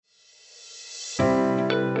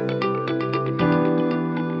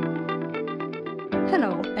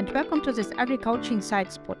Welcome to this Agriculture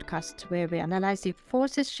Insights podcast, where we analyze the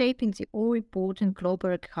forces shaping the all-important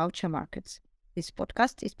global agriculture markets. This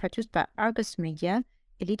podcast is produced by Argus Media,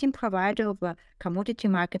 a leading provider of commodity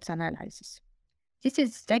markets analysis. This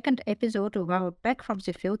is the second episode of our Back from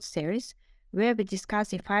the Field series, where we discuss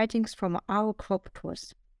the findings from our crop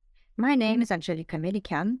tours. My name is Angelika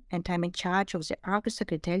Melikan, and I'm in charge of the Argus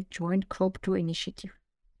Agritel Joint Crop Tour Initiative.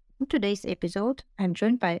 In today's episode, I'm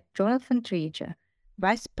joined by Jonathan Treger,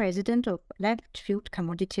 Vice President of Left Field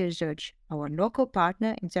Commodity Research, our local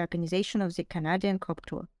partner in the organization of the Canadian Crop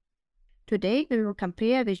Tour. Today, we will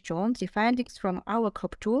compare with John the findings from our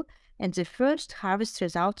crop tour and the first harvest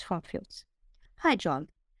results from fields. Hi, John.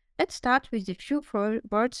 Let's start with a few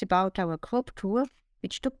words about our crop tour,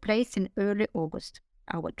 which took place in early August.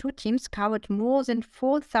 Our two teams covered more than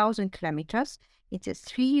 4,000 kilometers in the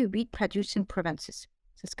three wheat-producing provinces: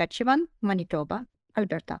 Saskatchewan, Manitoba,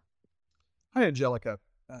 Alberta. Hi, Angelika.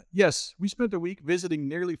 Yes, we spent a week visiting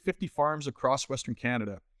nearly 50 farms across Western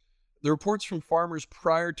Canada. The reports from farmers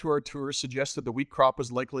prior to our tour suggested the wheat crop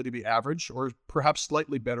was likely to be average or perhaps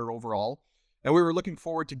slightly better overall, and we were looking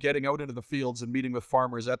forward to getting out into the fields and meeting with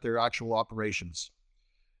farmers at their actual operations.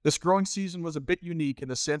 This growing season was a bit unique in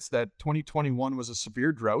the sense that 2021 was a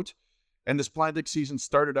severe drought, and this planting season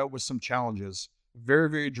started out with some challenges. Very,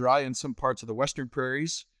 very dry in some parts of the western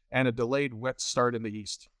prairies, and a delayed wet start in the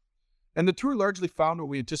east. And the tour largely found what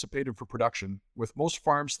we anticipated for production, with most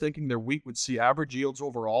farms thinking their wheat would see average yields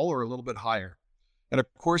overall or a little bit higher. And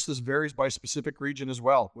of course, this varies by specific region as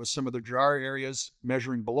well, with some of the drier areas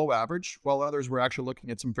measuring below average, while others were actually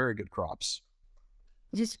looking at some very good crops.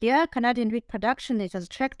 This year, Canadian wheat production is on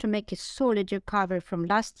track to make a solid recovery from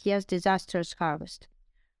last year's disastrous harvest.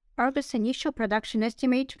 Argus' initial production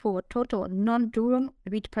estimate for total non-durum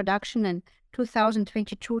wheat production in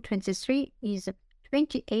 2022-23 is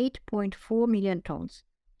 28.4 million tons.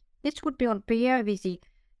 This would be on par with the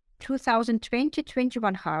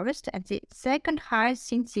 2020-21 harvest and the second highest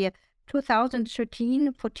since the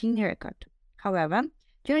 2013-14 record. However,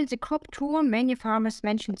 during the crop tour, many farmers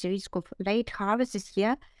mentioned the risk of late harvest this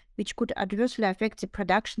year, which could adversely affect the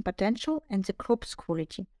production potential and the crop's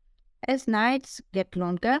quality. As nights get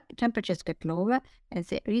longer, temperatures get lower, and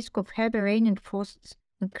the risk of heavy rain and frost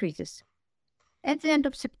increases. At the end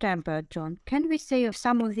of September, John, can we say if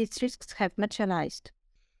some of these risks have materialized?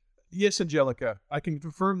 Yes, Angelika, I can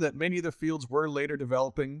confirm that many of the fields were later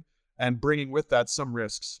developing and bringing with that some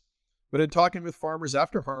risks. But in talking with farmers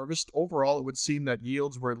after harvest, overall it would seem that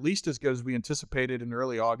yields were at least as good as we anticipated in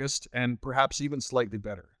early August, and perhaps even slightly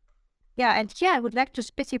better. Yeah, and here I would like to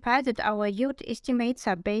specify that our yield estimates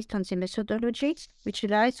are based on the methodology, which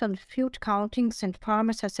relies on field countings and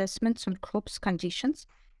farmers' assessments on crops conditions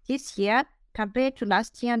this year compared to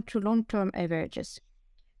last year and to long-term averages.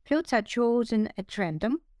 Fields are chosen at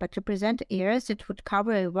random, but represent areas that would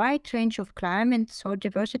cover a wide range of climate and soil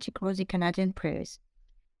diversity across the Canadian prairies.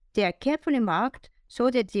 They are carefully marked so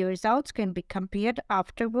that the results can be compared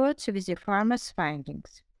afterwards with the farmers'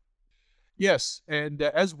 findings. Yes, and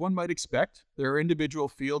as one might expect, there are individual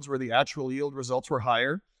fields where the actual yield results were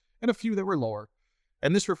higher and a few that were lower.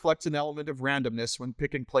 And this reflects an element of randomness when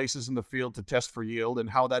picking places in the field to test for yield, and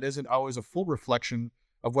how that isn't always a full reflection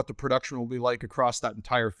of what the production will be like across that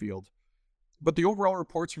entire field. But the overall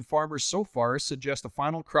reports from farmers so far suggest a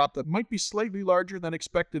final crop that might be slightly larger than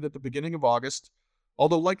expected at the beginning of August,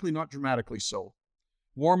 although likely not dramatically so.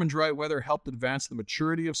 Warm and dry weather helped advance the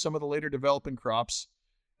maturity of some of the later developing crops,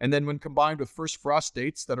 and then when combined with first frost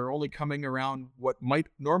dates that are only coming around what might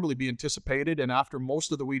normally be anticipated and after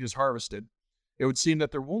most of the wheat is harvested, it would seem that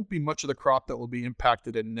there won't be much of the crop that will be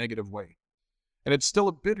impacted in a negative way. And it's still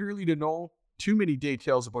a bit early to know too many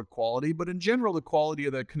details about quality, but in general, the quality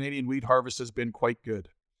of the Canadian wheat harvest has been quite good.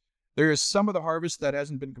 There is some of the harvest that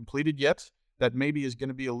hasn't been completed yet that maybe is going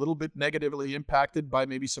to be a little bit negatively impacted by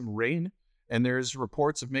maybe some rain, and there's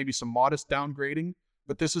reports of maybe some modest downgrading,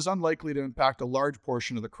 but this is unlikely to impact a large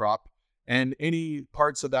portion of the crop, and any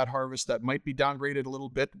parts of that harvest that might be downgraded a little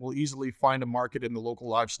bit will easily find a market in the local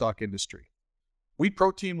livestock industry. Wheat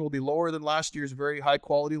protein will be lower than last year's very high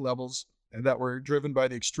quality levels that were driven by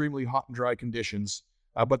the extremely hot and dry conditions,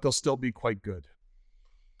 but they'll still be quite good.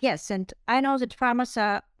 Yes, and I know that farmers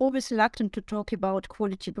are always reluctant to talk about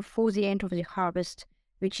quality before the end of the harvest,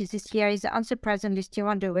 which this year is unsurprisingly still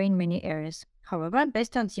underway in many areas. However,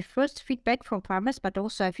 based on the first feedback from farmers, but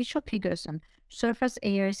also official figures on surface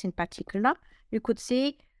areas in particular, we could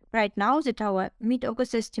say right now that our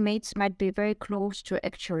mid-August estimates might be very close to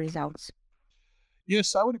actual results.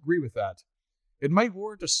 Yes, I would agree with that. It might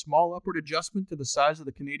warrant a small upward adjustment to the size of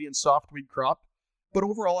the Canadian soft wheat crop, but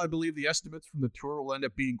overall I believe the estimates from the tour will end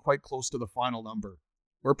up being quite close to the final number.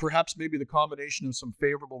 or perhaps maybe the combination of some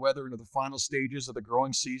favorable weather into the final stages of the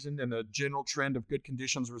growing season and a general trend of good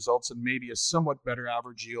conditions results in maybe a somewhat better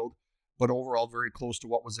average yield, but overall very close to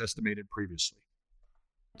what was estimated previously.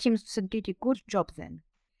 Teams did a good job then.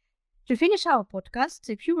 To finish our podcast,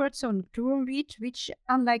 a few words on durum wheat, which,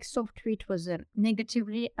 unlike soft wheat, was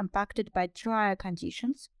negatively impacted by drier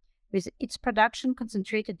conditions, with its production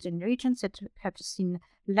concentrated in regions that have seen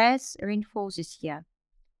less rainfall this year.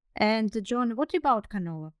 And John, what about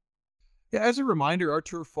canola? Yeah, as a reminder, our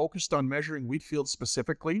tour focused on measuring wheat fields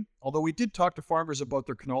specifically, although we did talk to farmers about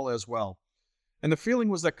their canola as well. And the feeling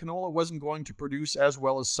was that canola wasn't going to produce as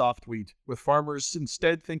well as soft wheat, with farmers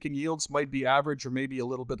instead thinking yields might be average or maybe a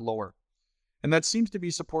little bit lower. And that seems to be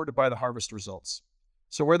supported by the harvest results.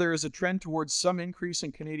 So where there is a trend towards some increase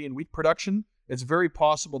in Canadian wheat production, it's very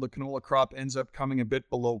possible the canola crop ends up coming a bit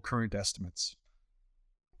below current estimates.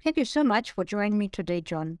 Thank you so much for joining me today,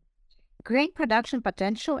 John. Grain production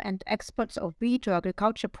potential and exports of wheat or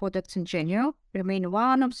agriculture products in general remain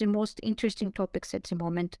one of the most interesting topics at the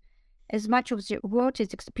moment, as much of the world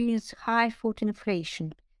is experiencing high food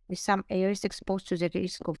inflation, with some areas exposed to the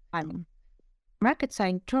risk of famine. Markets are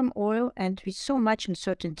in turmoil, and with so much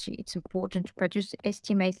uncertainty, it's important to produce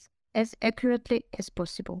estimates as accurately as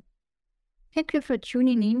possible. Thank you for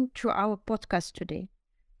tuning in to our podcast today.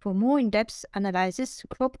 For more in-depth analysis,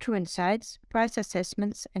 crop tour insights, price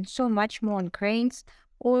assessments, and so much more on grains,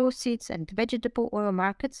 oilseeds, and vegetable oil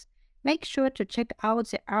markets, make sure to check out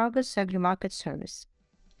the Argus Agri-Market Service.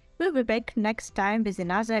 We'll be back next time with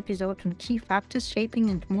another episode on key factors shaping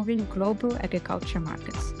and moving global agriculture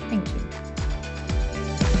markets. Thank you.